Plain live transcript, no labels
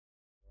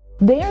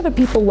They are the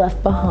people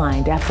left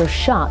behind after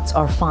shots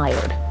are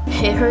fired.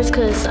 It hurts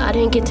because I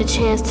didn't get the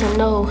chance to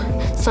know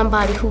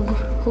somebody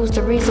who's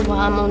the reason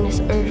why I'm on this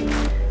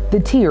earth.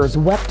 The tears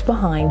wept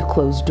behind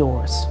closed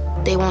doors.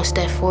 They won't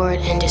step forward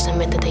and just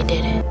admit that they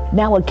did it.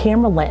 Now a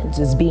camera lens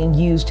is being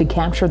used to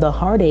capture the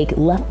heartache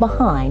left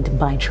behind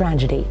by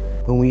tragedy.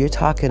 When you're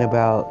talking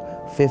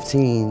about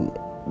 15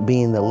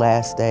 being the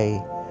last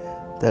day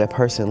that a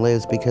person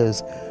lives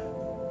because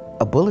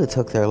a bullet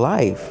took their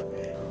life.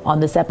 On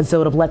this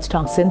episode of Let's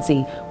Talk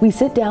Cincy, we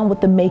sit down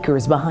with the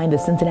makers behind the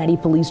Cincinnati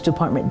Police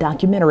Department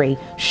documentary,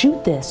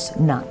 Shoot This,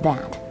 Not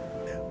That.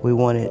 We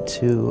wanted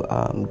to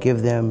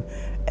give them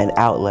an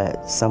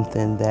outlet,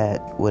 something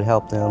that would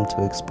help them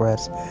to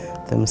express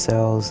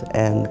themselves,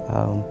 and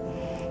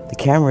the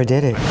camera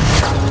did it.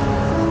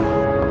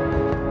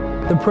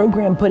 The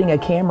program putting a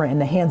camera in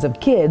the hands of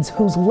kids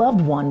whose loved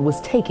one was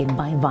taken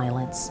by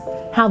violence.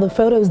 How the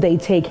photos they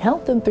take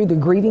help them through the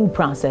grieving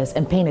process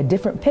and paint a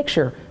different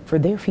picture for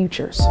their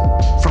futures.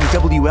 From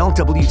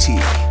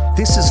WLWT,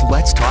 this is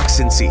Let's Talk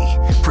Cincy,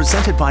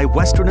 presented by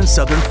Western and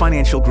Southern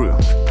Financial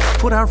Group.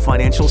 Put our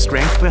financial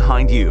strength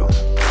behind you.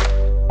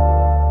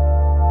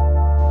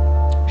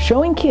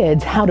 Showing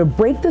kids how to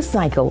break the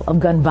cycle of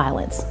gun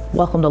violence.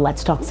 Welcome to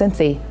Let's Talk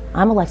Cincy.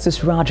 I'm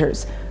Alexis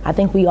Rogers. I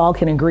think we all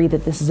can agree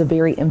that this is a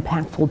very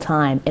impactful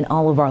time in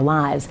all of our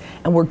lives,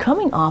 and we're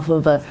coming off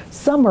of a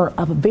summer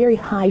of a very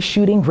high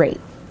shooting rate.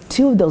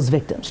 Two of those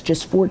victims,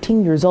 just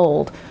 14 years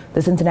old.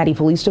 The Cincinnati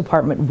Police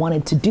Department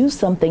wanted to do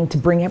something to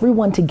bring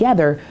everyone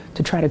together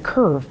to try to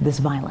curb this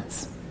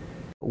violence.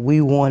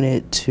 We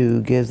wanted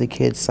to give the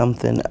kids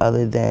something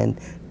other than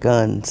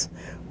guns.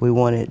 We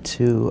wanted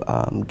to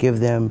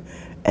give them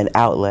an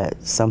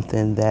outlet,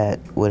 something that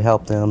would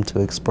help them to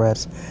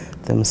express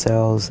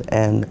themselves,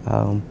 and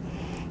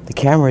the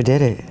camera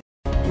did it.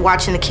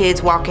 Watching the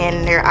kids walk in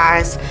and their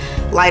eyes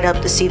light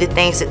up to see the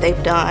things that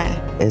they've done.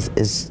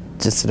 It's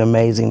just an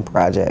amazing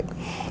project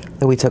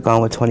that we took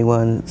on with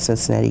 21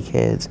 Cincinnati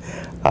kids.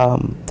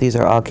 These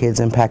are all kids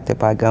impacted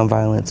by gun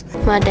violence.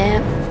 My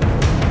dad.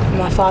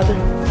 My father.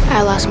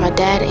 I lost my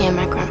dad and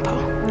my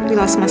grandpa. We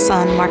lost my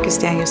son, Marcus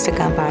Daniels, to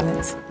gun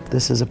violence.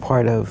 This is a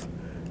part of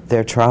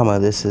their trauma.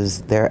 This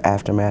is their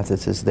aftermath.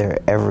 This is their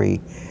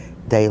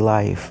everyday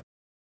life.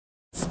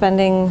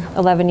 Spending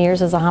 11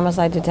 years as a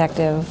homicide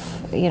detective,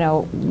 you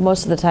know,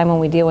 most of the time when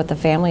we deal with the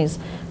families,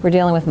 we're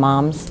dealing with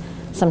moms,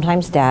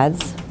 sometimes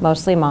dads,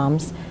 mostly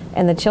moms,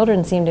 and the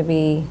children seem to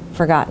be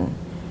forgotten.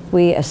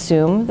 We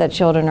assume that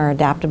children are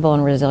adaptable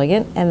and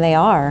resilient, and they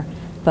are,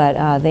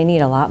 but they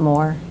need a lot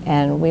more,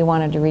 and we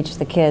wanted to reach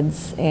the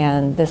kids,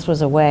 and this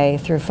was a way,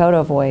 through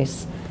Photo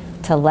Voice,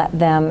 to let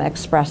them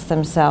express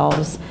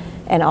themselves,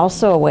 and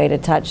also a way to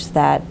touch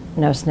that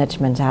no snitch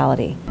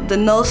mentality. The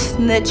no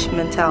snitch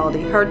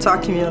mentality hurts our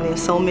community in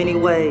so many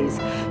ways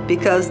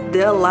because it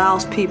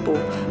allows people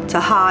to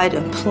hide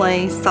in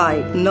plain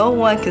sight. No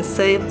one can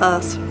save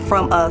us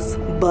from us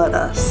but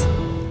us.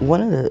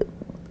 One of the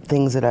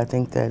things that I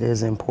think that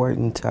is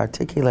important to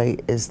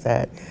articulate is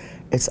that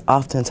it's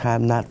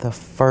oftentimes not the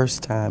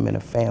first time in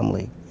a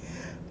family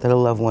that a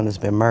loved one has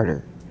been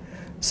murdered.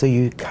 So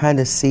you kind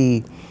of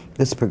see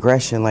this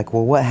progression, like,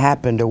 well, what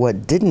happened or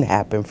what didn't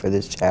happen for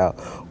this child?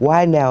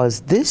 Why now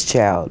is this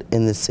child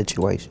in this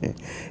situation?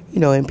 You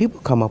know, and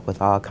people come up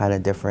with all kind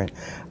of different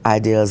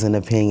ideas and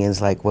opinions,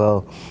 like,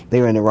 well,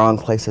 they were in the wrong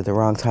place at the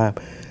wrong time.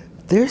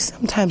 There's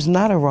sometimes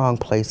not a wrong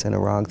place and a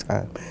wrong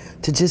time.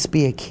 To just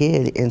be a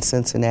kid in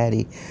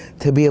Cincinnati,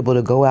 to be able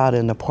to go out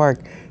in the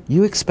park,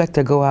 you expect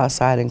to go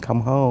outside and come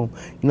home.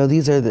 You know,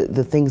 these are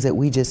the things that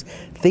we just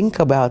think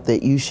about,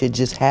 that you should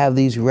just have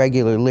these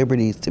regular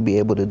liberties to be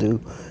able to do.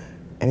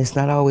 And it's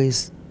not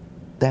always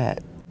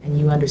that. And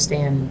you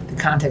understand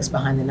the context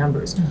behind the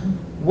numbers.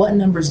 Mm-hmm. What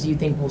numbers do you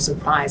think will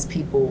surprise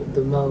people the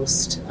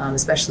most,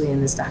 especially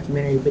in this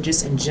documentary, but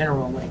just in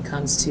general when it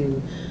comes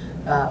to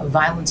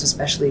violence,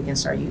 especially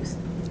against our youth?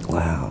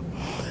 Wow.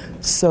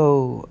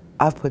 So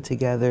I've put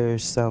together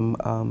some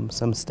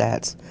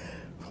stats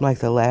from like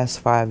the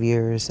last 5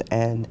 years,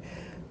 and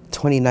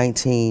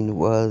 2019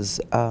 was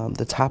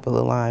the top of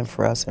the line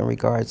for us in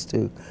regards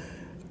to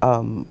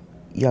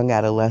young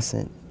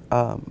adolescent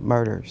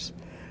murders.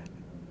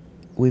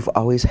 We've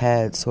always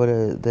had sort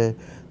of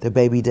the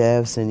baby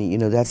deaths, and you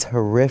know, that's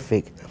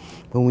horrific.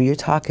 But when you're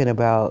talking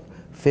about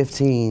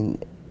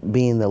 15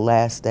 being the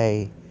last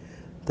day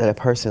that a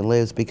person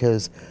lives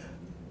because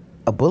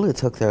a bullet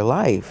took their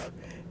life,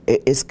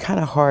 it's kind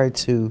of hard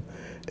to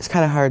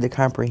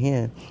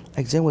comprehend.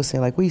 Like Jen was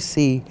saying, like, we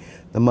see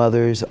the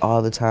mothers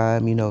all the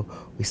time, you know,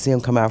 we see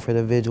them come out for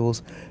the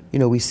vigils, you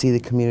know, we see the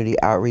community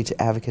outreach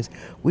advocates.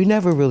 We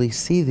never really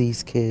see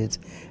these kids.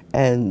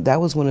 And that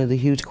was one of the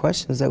huge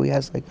questions that we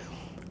asked, like,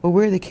 well,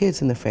 where are the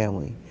kids in the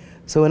family?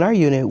 So in our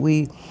unit,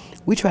 we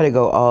try to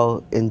go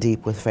all in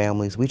deep with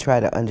families. We try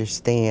to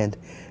understand,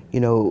 you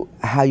know,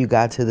 how you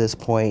got to this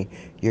point.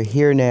 You're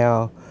here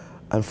now,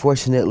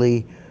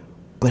 unfortunately,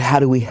 but how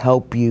do we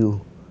help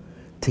you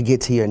to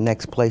get to your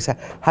next place?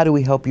 How do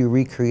we help you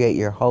recreate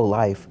your whole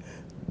life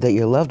that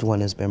your loved one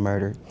has been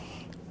murdered?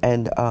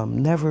 And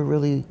never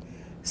really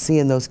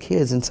seeing those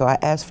kids. And so I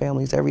ask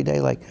families every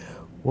day, like,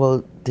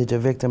 well, did the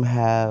victim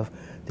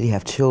did he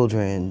have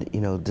children?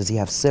 You know, does he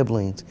have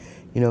siblings?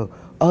 You know,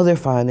 oh, they're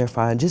fine, they're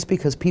fine. Just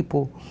because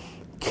people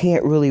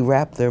can't really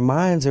wrap their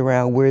minds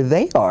around where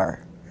they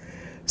are.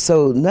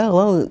 So not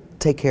alone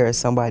take care of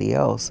somebody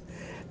else.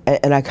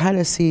 And I kind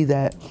of see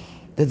that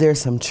there's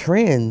some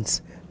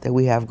trends that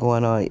we have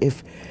going on.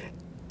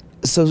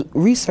 So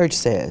research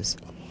says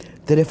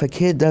that if a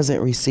kid doesn't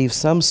receive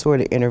some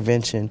sort of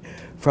intervention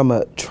from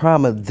a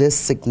trauma this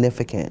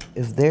significant,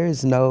 if there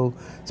is no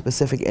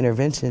specific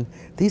intervention,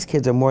 these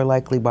kids are more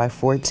likely by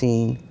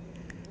 14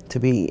 to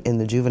be in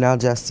the juvenile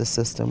justice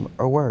system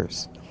or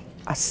worse.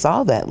 I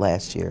saw that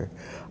last year.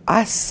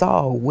 I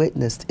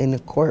witnessed in the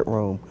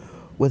courtroom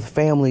with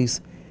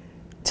families,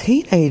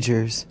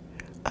 teenagers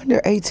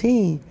under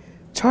 18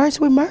 charged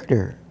with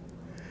murder.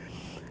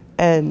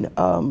 And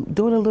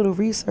doing a little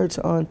research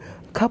on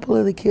a couple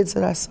of the kids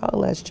that I saw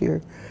last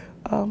year,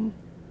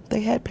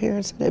 they had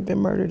parents that had been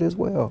murdered as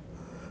well.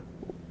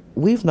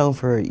 We've known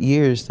for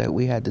years that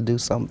we had to do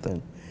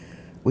something.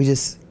 We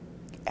just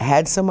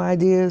had some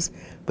ideas,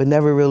 but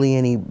never really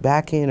any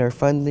backing or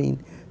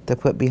funding to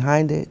put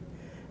behind it.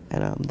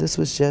 And this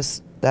was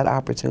just that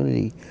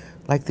opportunity,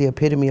 like the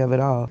epitome of it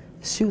all.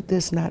 Shoot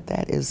This, Not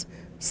That is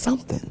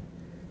something.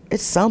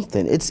 It's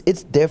something. It's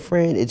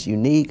different, it's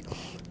unique.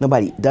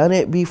 Nobody done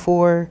it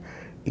before.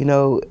 You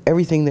know,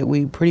 everything that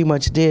we pretty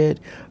much did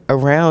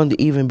around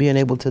even being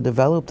able to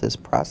develop this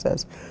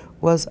process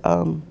was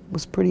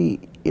pretty,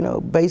 you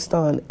know, based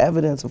on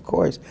evidence, of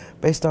course,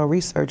 based on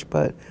research,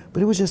 but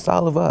it was just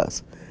all of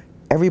us.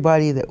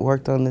 Everybody that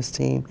worked on this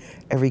team,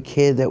 every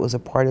kid that was a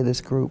part of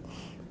this group,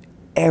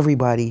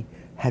 everybody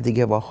had to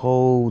give a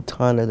whole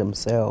ton of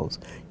themselves,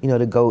 you know,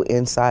 to go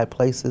inside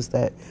places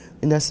that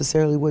they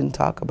necessarily wouldn't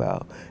talk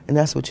about. And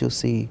that's what you'll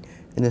see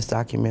in this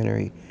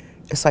documentary.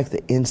 It's like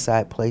the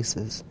inside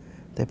places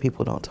that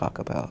people don't talk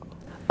about.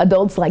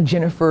 Adults like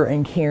Jennifer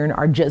and Karen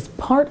are just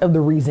part of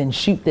the reason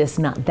Shoot This,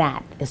 Not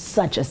That is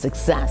such a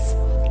success.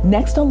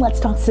 Next on Let's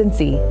Talk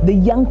Cincy, the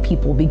young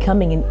people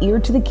becoming an ear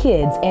to the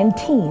kids and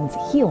teens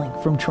healing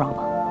from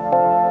trauma.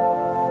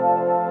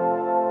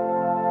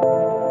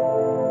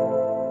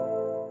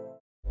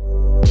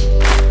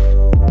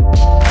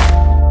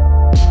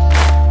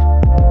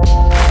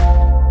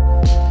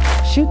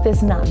 Shoot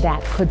This, Not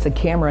That puts a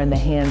camera in the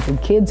hands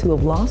of kids who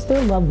have lost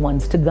their loved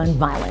ones to gun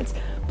violence.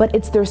 But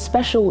it's their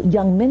special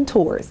young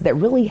mentors that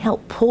really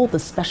help pull the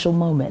special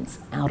moments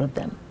out of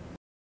them.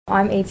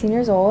 I'm 18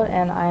 years old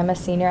and I am a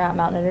senior at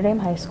Mount Notre Dame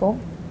High School.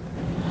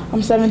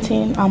 I'm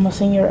 17. I'm a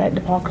senior at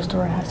DePaul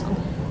Christopher High School.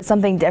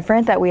 Something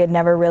different that we had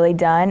never really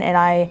done, and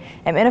I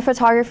am in a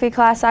photography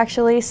class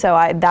actually, so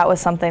that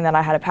was something that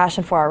I had a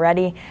passion for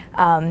already,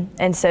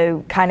 and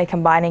so kind of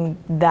combining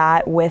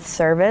that with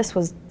service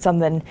was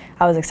something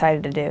I was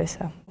excited to do.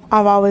 So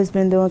I've always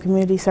been doing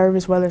community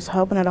service, whether it's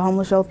helping at a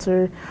homeless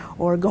shelter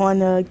or going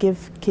to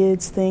give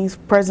kids things,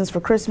 presents for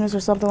Christmas or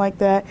something like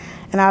that.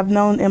 And I've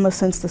known Emma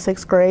since the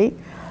 6th grade.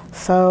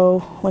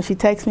 So when she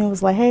texted me and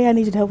was like, hey, I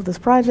need you to help with this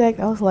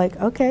project, I was like,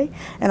 okay.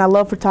 And I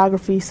love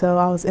photography, so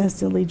I was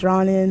instantly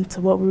drawn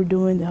into what we were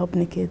doing to helping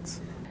the kids.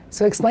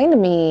 So explain to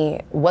me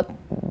what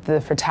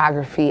the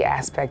photography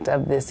aspect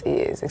of this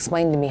is.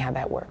 Explain to me how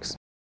that works.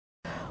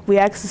 We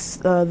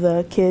asked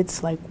the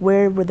kids, like,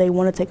 where would they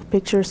want to take a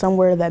picture,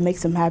 somewhere that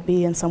makes them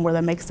happy and somewhere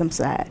that makes them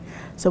sad.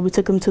 So we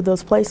took them to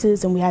those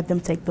places and we had them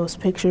take those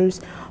pictures.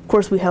 Of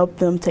course, we helped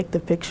them take the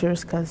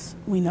pictures because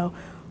we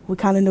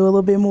kind of knew a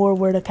little bit more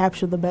where to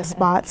capture the best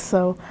spots.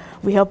 So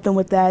we helped them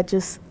with that,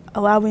 just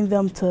allowing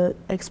them to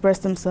express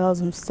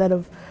themselves instead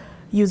of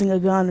using a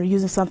gun or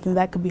using something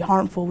that could be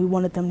harmful. We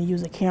wanted them to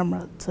use a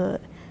camera to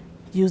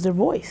use their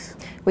voice.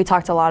 We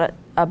talked a lot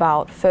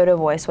about photo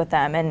voice with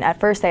them, and at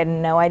first they had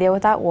no idea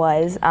what that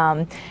was.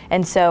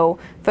 And so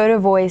photo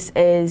voice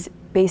is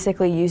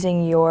basically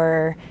using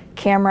your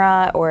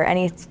camera or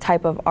any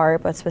type of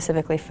art, but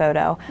specifically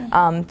photo,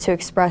 to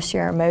express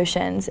your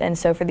emotions. And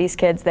so for these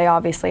kids, they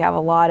obviously have a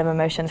lot of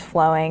emotions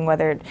flowing,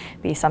 whether it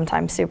be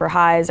sometimes super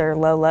highs or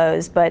low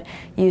lows, but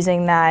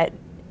using that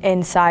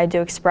inside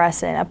to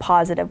express in a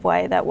positive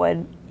way that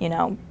would,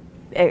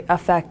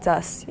 affect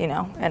us, in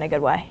a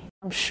good way.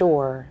 I'm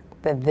sure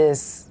that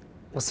this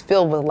was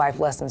filled with life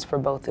lessons for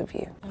both of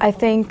you. I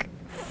think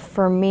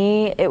for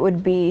me, it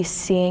would be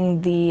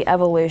seeing the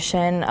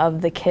evolution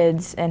of the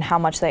kids and how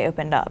much they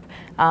opened up.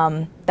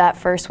 That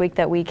first week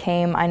that we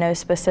came, I know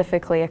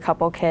specifically a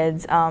couple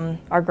kids,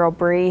 our girl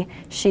Bree,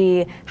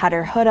 she had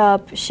her hood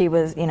up, she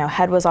was,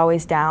 head was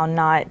always down,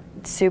 not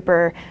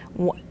super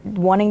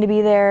wanting to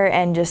be there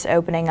and just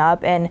opening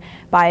up. And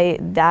by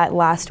that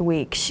last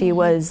week, she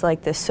was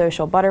like this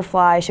social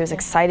butterfly. She was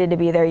excited to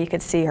be there. You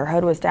could see her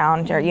hood was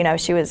down, or,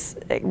 she was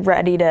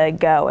ready to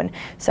go. And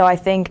so I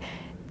think,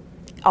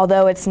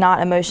 although it's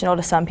not emotional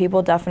to some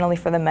people, definitely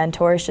for the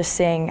mentors, just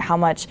seeing how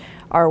much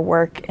our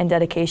work and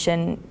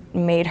dedication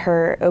made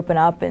her open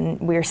up, and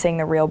we were seeing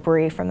the real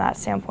Bree from that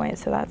standpoint.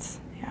 So that's,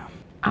 yeah.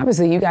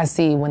 Obviously, you guys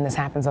see when this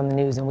happens on the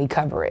news and we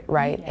cover it,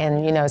 right?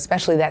 And, you know,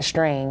 especially that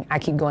string, I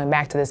keep going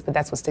back to this, but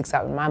that's what sticks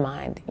out in my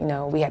mind. You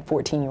know, we had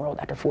 14-year-old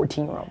after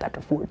 14-year-old after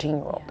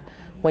 14-year-old.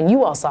 When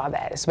you all saw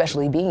that,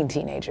 especially being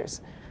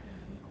teenagers,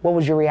 what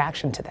was your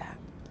reaction to that?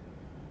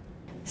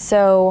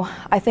 So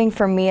I think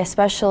for me,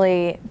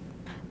 especially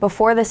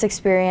before this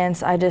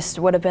experience, I just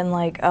would have been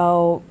like,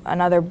 oh,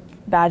 another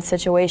bad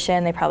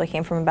situation. They probably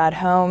came from a bad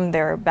home.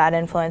 There were bad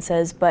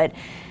influences. But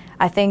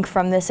I think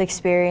from this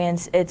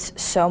experience, it's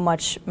so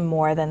much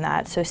more than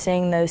that. So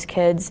seeing those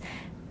kids,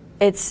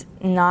 it's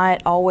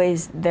not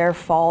always their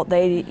fault.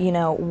 They, you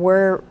know,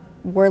 we're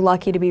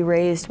lucky to be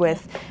raised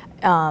with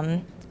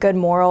good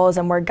morals,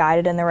 and we're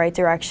guided in the right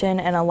direction.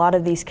 And a lot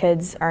of these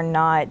kids are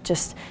not.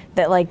 Just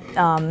that, like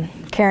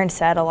Karen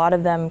said, a lot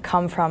of them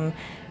come from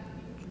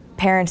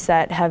parents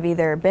that have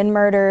either been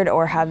murdered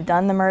or have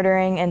done the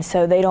murdering, and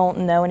so they don't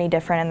know any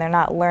different, and they're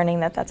not learning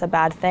that that's a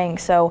bad thing.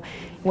 So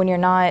when you're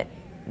not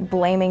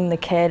blaming the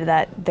kid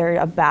that they're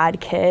a bad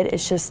kid,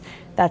 it's just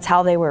that's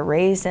how they were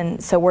raised.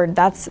 And so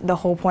that's the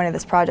whole point of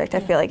this project. I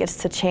feel like it's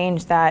to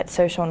change that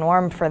social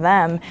norm for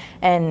them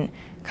and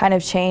kind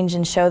of change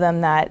and show them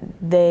that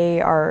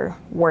they are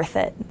worth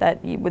it, that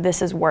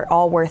this is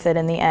all worth it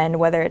in the end,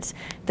 whether it's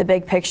the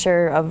big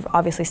picture of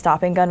obviously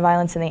stopping gun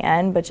violence in the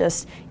end, but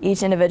just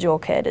each individual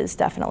kid is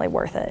definitely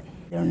worth it.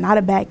 They're not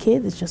a bad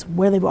kid, it's just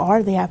where they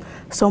are. They have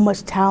so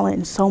much talent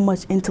and so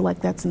much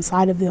intellect that's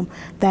inside of them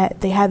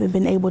that they haven't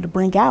been able to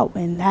bring out.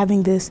 And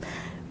having this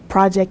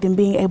project and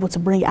being able to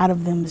bring out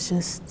of them is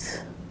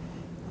just,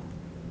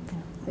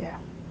 yeah.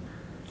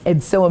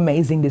 It's so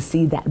amazing to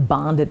see that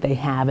bond that they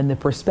have and the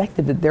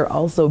perspective that they're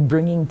also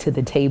bringing to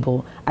the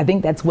table. I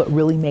think that's what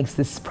really makes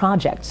this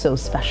project so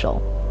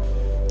special.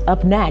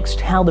 Up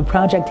next, how the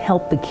project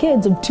helped the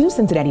kids of 2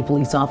 Cincinnati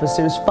police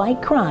officers fight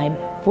crime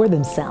for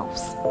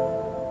themselves.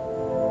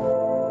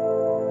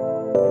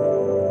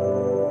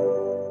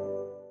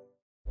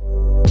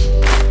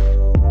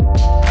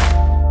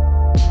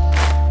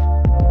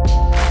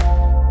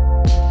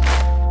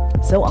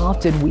 So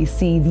often we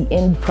see the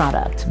end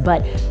product,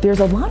 but there's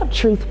a lot of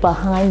truth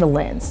behind the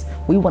lens.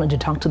 We wanted to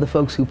talk to the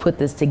folks who put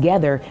this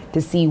together to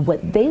see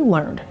what they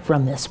learned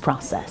from this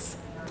process.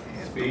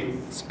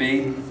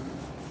 Speed.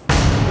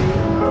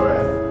 All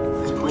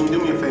right. Queen,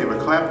 do me a favor.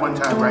 Clap one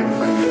time right in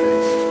front of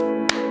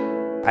your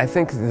face. I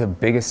think the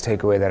biggest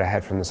takeaway that I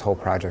had from this whole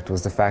project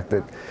was the fact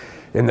that,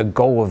 and the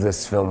goal of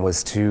this film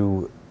was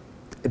to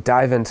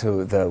dive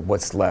into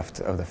what's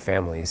left of the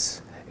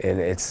families. And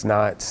it's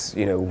not,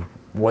 you know,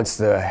 once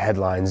the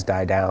headlines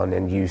die down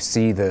and you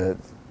see the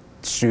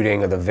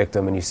shooting of the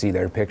victim and you see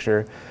their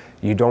picture,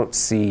 you don't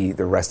see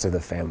the rest of the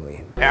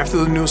family. After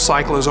the news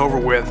cycle is over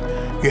with,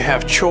 you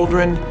have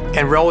children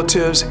and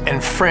relatives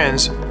and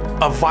friends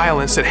of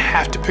violence that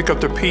have to pick up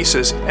their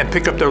pieces and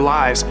pick up their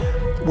lives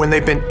when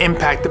they've been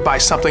impacted by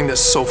something that's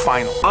so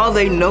final. All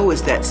they know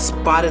is that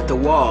spot at the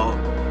wall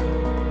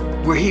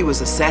where he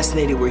was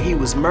assassinated, where he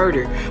was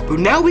murdered. But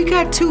now we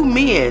got 2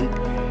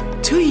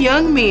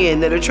 young men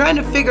that are trying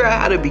to figure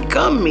out how to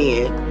become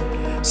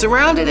men,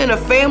 surrounded in a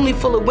family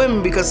full of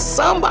women because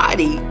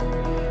somebody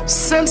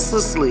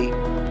senselessly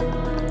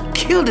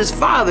killed his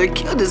father,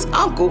 killed his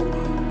uncle,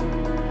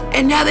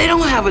 and now they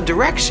don't have a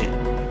direction.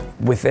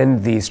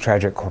 Within these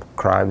tragic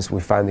crimes, we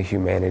find the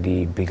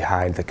humanity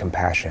behind the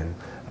compassion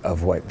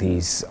of what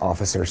these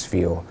officers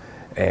feel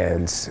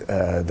and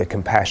the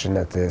compassion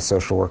that the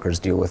social workers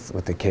deal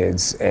with the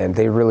kids. And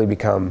they really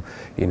become,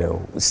 you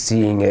know,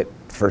 seeing it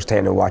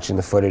firsthand and watching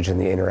the footage and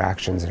the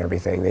interactions and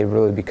everything, they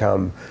really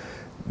become,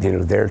 you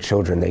know, their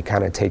children. They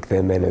kind of take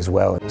them in as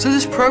well. So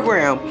this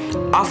program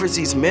offers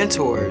these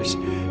mentors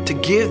to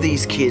give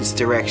these kids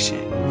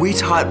direction. We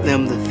taught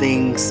them the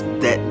things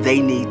that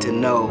they need to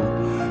know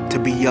to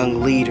be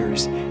young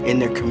leaders in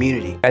their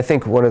community. I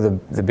think one of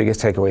the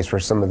biggest takeaways for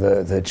some of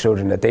the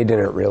children that they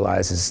didn't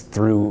realize is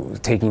through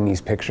taking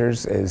these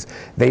pictures is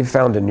they've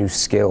found a new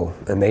skill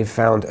and they've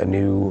found a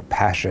new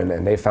passion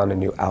and they found a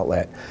new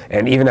outlet.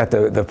 And even at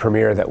the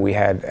premiere that we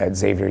had at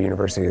Xavier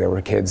University, there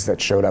were kids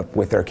that showed up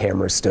with their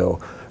cameras still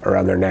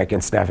around their neck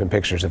and snapping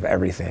pictures of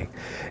everything.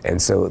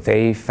 And so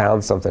they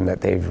found something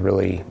that they've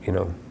really, you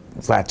know,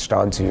 latched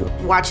onto.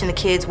 Watching the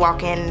kids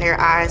walk in, their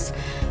eyes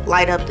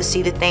light up to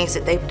see the things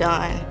that they've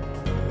done.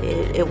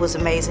 It was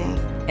amazing.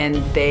 And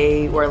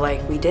they were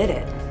like, we did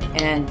it.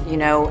 And, you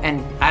know,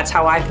 and that's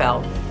how I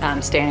felt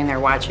standing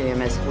there watching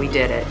them is we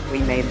did it. We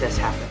made this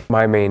happen.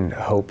 My main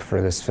hope for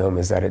this film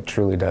is that it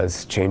truly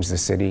does change the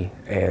city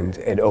and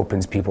it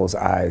opens people's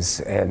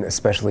eyes, and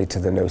especially to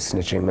the no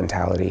snitching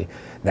mentality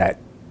that,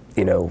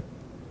 you know,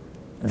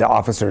 the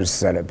officers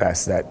said it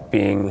best, that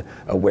being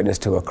a witness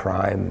to a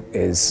crime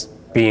is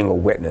being a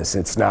witness.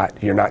 It's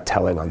not, you're not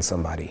telling on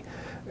somebody.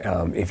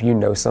 If you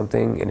know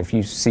something and if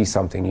you see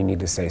something, you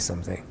need to say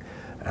something.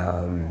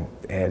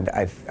 And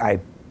I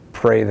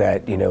pray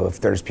that, you know, if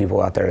there's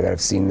people out there that have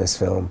seen this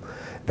film,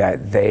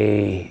 that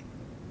they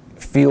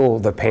feel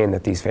the pain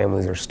that these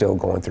families are still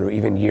going through,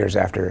 even years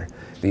after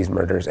these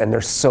murders. And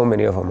there's so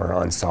many of them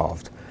are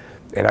unsolved.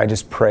 And I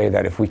just pray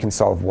that if we can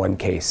solve one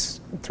case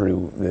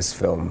through this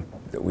film,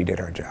 that we did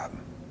our job.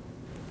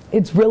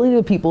 It's really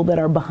the people that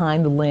are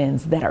behind the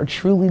lens that are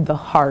truly the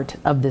heart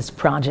of this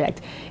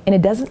project. And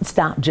it doesn't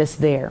stop just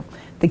there.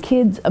 The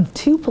kids of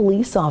 2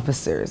 police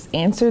officers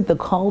answered the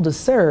call to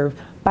serve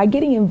by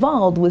getting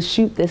involved with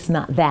Shoot This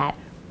Not That,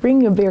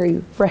 bringing a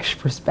very fresh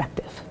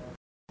perspective.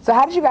 So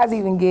how did you guys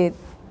even get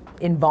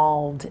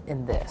involved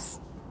in this?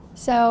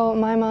 So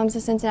my mom's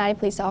a Cincinnati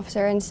police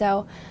officer, and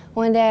so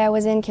one day I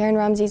was in Karen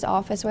Rumsey's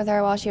office with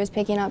her while she was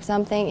picking up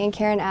something, and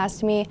Karen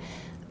asked me,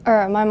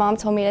 or my mom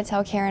told me to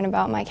tell Karen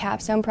about my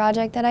capstone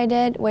project that I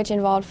did, which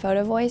involved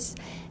Photo Voice.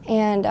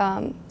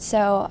 And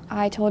so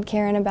I told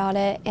Karen about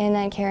it, and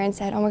then Karen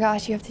said, oh my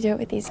gosh, you have to do it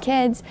with these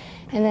kids.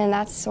 And then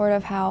that's sort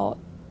of how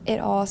it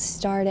all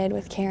started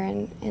with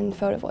Karen and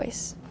Photo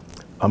Voice.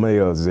 I'm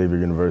a Xavier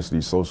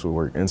University social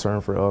work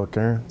intern for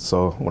Karen.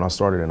 So when I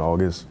started in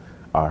August,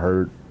 I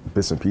heard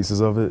bits and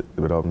pieces of it,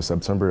 but in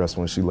September, that's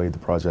when she laid the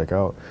project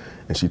out,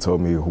 and she told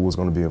me who was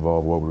going to be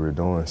involved, what we were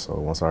doing. So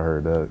once I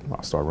heard that,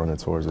 I started running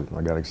towards it, and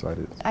I got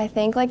excited. I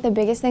think like the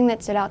biggest thing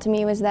that stood out to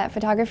me was that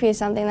photography is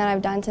something that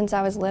I've done since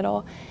I was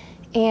little,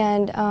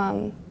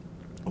 and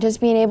just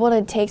being able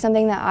to take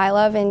something that I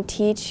love and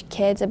teach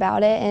kids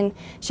about it and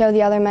show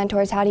the other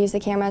mentors how to use the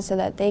camera so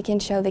that they can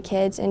show the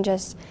kids, and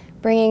just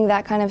bringing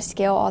that kind of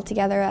skill all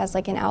together as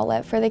like an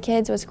outlet for the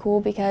kids was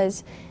cool,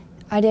 because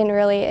I didn't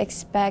really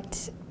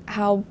expect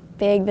how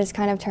big this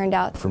kind of turned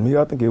out. For me,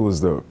 I think it was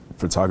the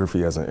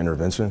photography as an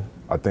intervention.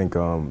 I think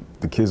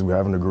the kids we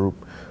have in the group,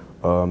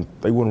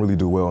 they wouldn't really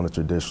do well in the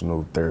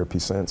traditional therapy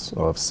sense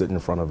of sitting in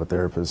front of a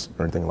therapist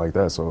or anything like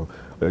that. So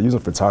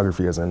using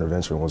photography as an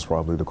intervention was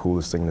probably the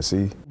coolest thing to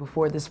see.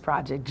 Before this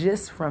project,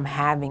 just from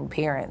having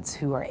parents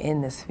who are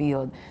in this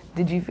field,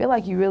 did you feel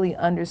like you really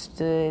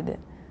understood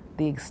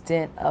the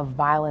extent of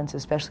violence,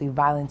 especially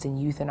violence in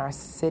youth in our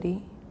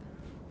city?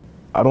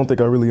 I don't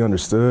think I really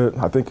understood.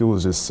 I think it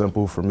was just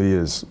simple for me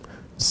as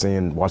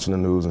watching the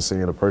news and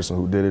seeing a person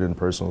who did it and a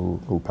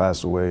person who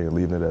passed away and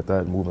leaving it at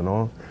that and moving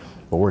on.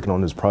 But working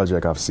on this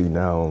project, I've seen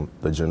now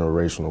the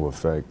generational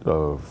effect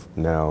of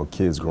now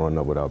kids growing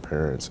up without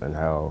parents and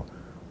how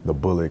the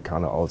bullet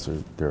kind of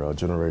altered their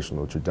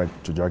generational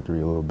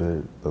trajectory a little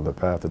bit. The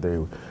path that they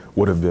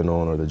would have been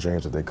on or the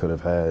dreams that they could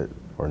have had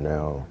are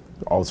now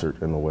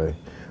altered in a way.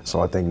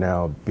 So I think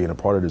now being a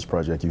part of this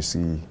project, you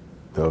see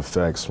the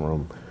effects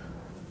from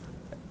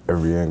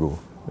every angle,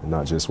 and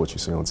not just what you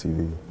see on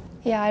TV.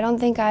 Yeah, I don't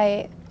think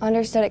I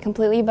understood it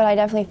completely, but I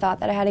definitely thought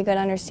that I had a good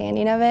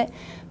understanding of it.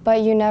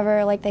 But you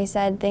never, like they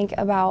said, think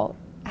about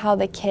how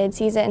the kid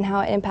sees it and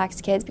how it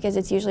impacts kids, because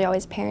it's usually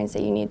always parents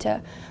that you need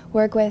to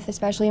work with,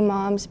 especially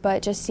moms.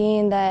 But just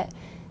seeing that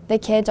the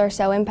kids are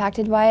so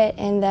impacted by it,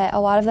 and that a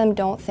lot of them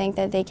don't think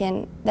that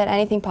that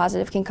anything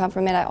positive can come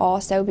from it at all.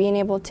 So being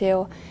able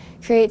to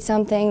create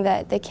something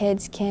that the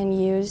kids can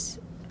use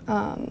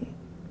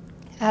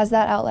as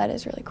that outlet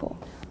is really cool.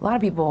 A lot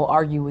of people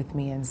argue with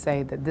me and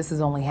say that this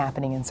is only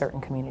happening in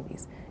certain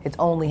communities. It's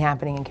only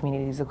happening in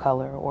communities of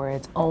color, or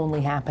it's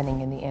only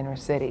happening in the inner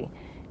city.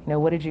 You know,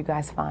 what did you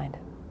guys find?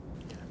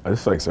 It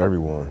affects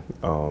everyone.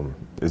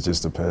 It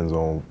just depends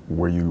on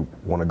where you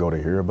want to go to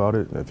hear about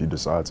it, if you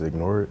decide to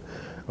ignore it.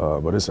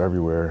 But it's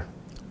everywhere.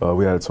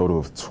 We had a total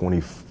of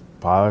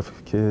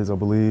 25 kids, I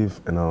believe,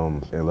 and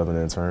 11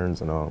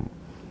 interns. And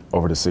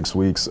over the 6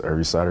 weeks,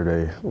 every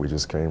Saturday, we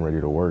just came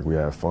ready to work. We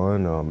had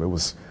fun. It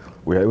was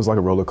like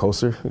a roller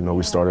coaster. You know,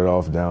 we started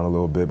off down a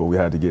little bit, but we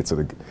had to get to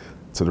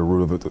the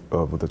root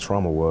of what the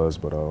trauma was.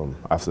 But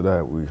after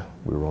that, we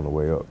were on the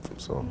way up.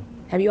 So.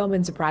 Have you all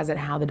been surprised at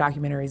how the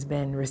documentary's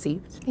been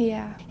received?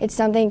 Yeah, it's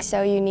something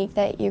so unique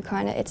that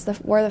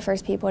we're the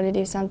first people to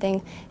do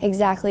something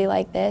exactly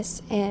like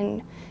this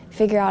and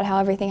figure out how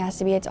everything has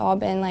to be. It's all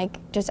been like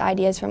just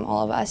ideas from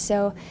all of us.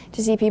 So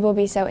to see people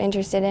be so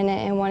interested in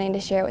it and wanting to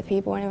share it with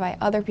people and invite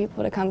other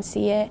people to come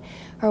see it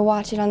or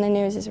watch it on the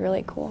news is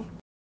really cool.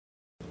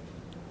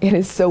 It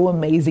is so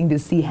amazing to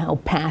see how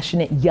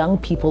passionate young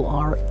people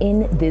are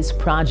in this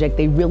project.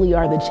 They really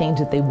are the change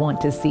that they want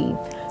to see.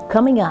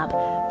 Coming up,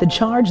 the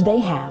charge they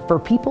have for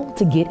people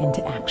to get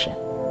into action.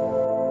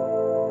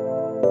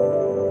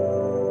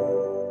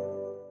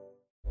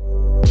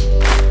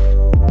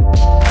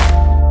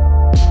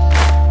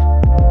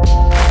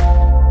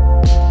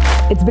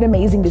 It's been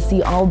amazing to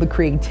see all the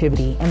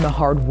creativity and the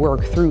hard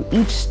work through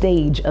each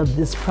stage of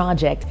this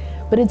project,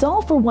 but it's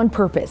all for one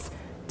purpose: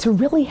 to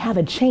really have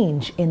a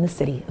change in the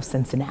city of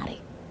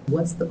Cincinnati.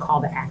 What's the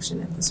call to action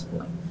at this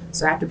point?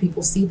 So after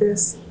people see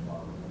this,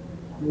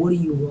 what do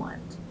you want?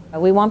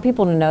 We want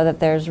people to know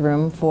that there's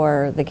room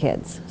for the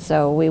kids.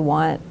 So we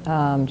want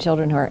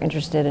children who are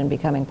interested in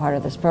becoming part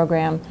of this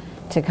program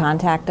to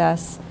contact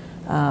us.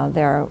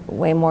 There are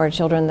way more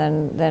children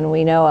than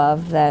we know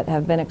of that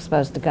have been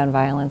exposed to gun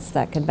violence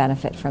that could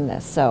benefit from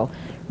this. So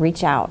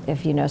reach out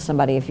if you know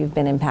somebody, if you've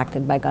been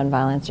impacted by gun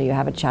violence or you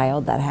have a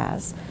child that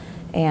has.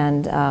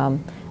 And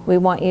we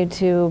want you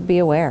to be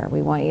aware.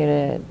 We want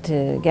you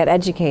to get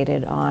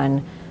educated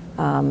on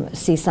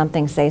see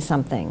something, say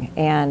something,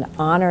 and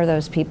honor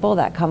those people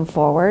that come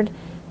forward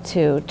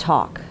to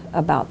talk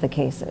about the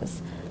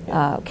cases.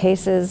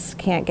 Cases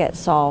can't get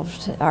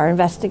solved. Our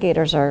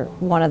investigators are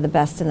one of the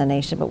best in the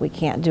nation, but we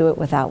can't do it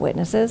without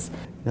witnesses.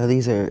 You know,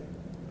 these are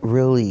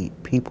really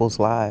people's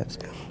lives.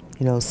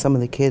 You know, some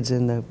of the kids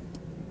in the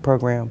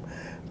program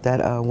that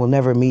will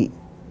never meet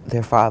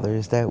their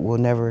fathers, that will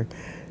never,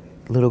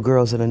 little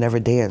girls that'll never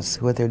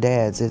dance with their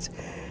dads.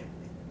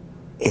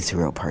 It's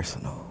real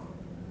personal.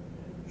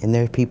 And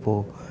there are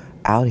people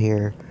out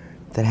here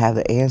that have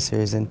the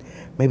answers, and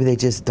maybe they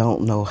just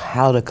don't know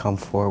how to come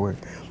forward.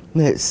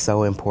 It's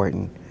so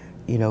important.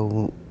 You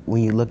know,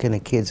 when you look in a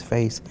kid's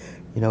face,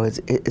 you know,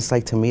 it's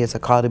like, to me, it's a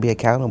call to be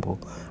accountable.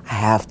 I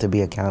have to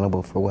be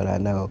accountable for what I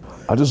know.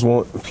 I just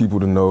want people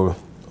to know,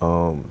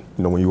 you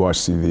know, when you watch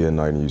TV at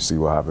night and you see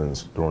what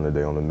happens during the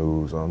day on the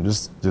news,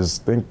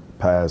 just think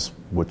past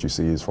what you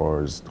see as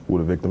far as who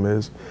the victim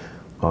is.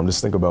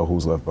 Just think about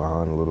who's left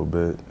behind a little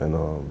bit,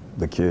 and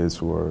the kids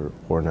who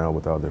are now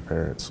without their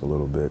parents a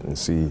little bit, and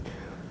see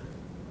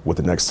what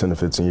the next 10 to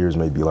 15 years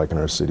may be like in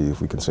our city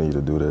if we continue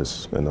to do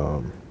this,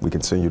 and we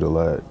continue to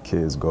let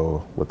kids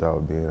go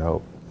without being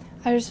helped.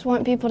 I just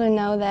want people to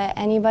know that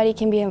anybody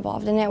can be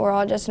involved in it. We're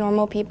all just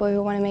normal people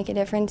who want to make a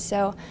difference.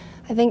 So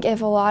I think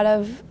if a lot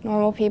of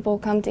normal people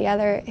come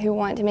together who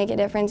want to make a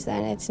difference,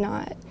 then it's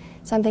not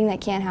something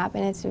that can't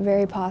happen. It's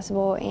very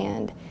possible,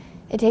 and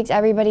it takes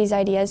everybody's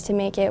ideas to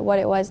make it what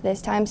it was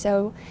this time.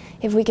 So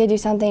if we could do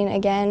something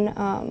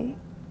again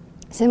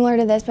similar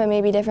to this but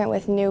maybe different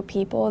with new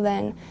people,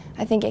 then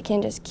I think it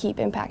can just keep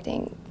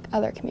impacting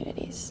other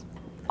communities.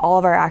 All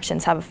of our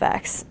actions have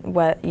effects,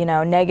 you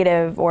know,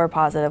 negative or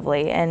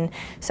positively, and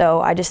so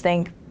I just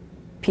think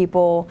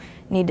people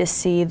need to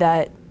see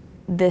that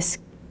this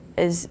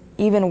is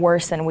even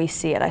worse than we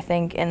see it. I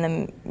think in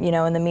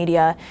the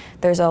media,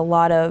 there's a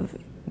lot of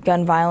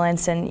gun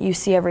violence, and you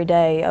see every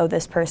day, oh,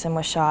 this person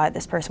was shot,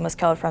 this person was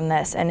killed from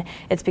this, and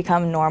it's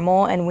become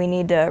normal, and we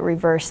need to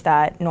reverse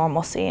that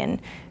normalcy and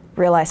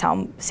realize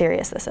how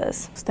serious this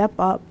is. Step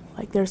up.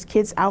 Like, there's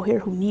kids out here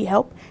who need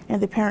help,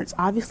 and the parents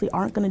obviously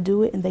aren't going to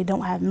do it, and they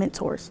don't have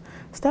mentors.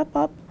 Step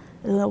up,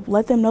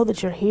 let them know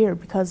that you're here,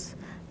 because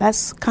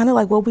that's kind of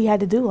like what we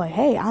had to do. Like,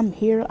 hey, I'm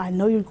here. I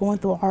know you're going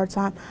through a hard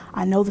time.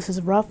 I know this is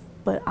rough,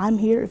 but I'm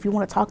here. If you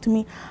want to talk to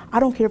me,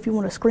 I don't care if you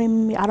want to scream at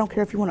me. I don't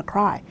care if you want to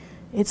cry.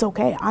 It's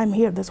okay. I'm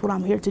here. That's what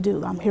I'm here to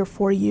do. I'm here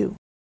for you.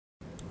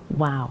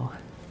 Wow.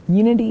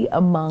 Unity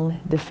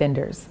among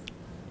defenders.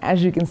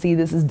 As you can see,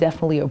 this is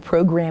definitely a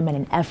program and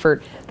an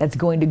effort that's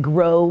going to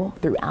grow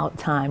throughout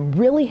time,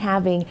 really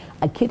having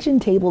a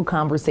kitchen table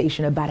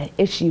conversation about an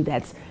issue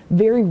that's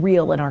very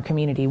real in our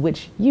community,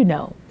 which you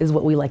know is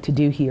what we like to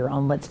do here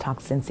on Let's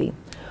Talk Cincy.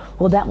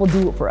 Well, that will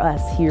do it for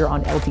us here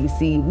on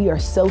LTC. We are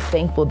so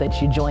thankful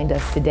that you joined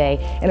us today.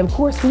 And of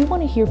course, we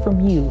want to hear from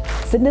you.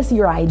 Send us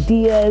your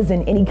ideas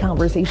and any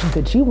conversations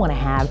that you want to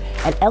have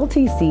at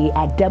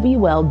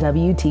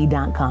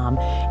ltc@WLWT.com.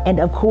 And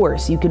of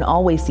course, you can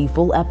always see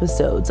full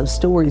episodes of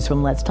stories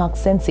from Let's Talk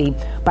Cincy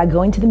by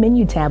going to the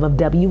menu tab of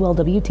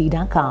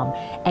WLWT.com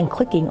and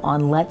clicking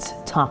on Let's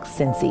Talk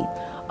Cincy.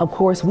 Of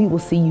course, we will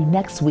see you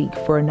next week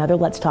for another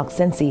Let's Talk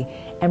Cincy.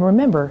 And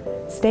remember,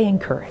 stay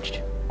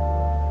encouraged.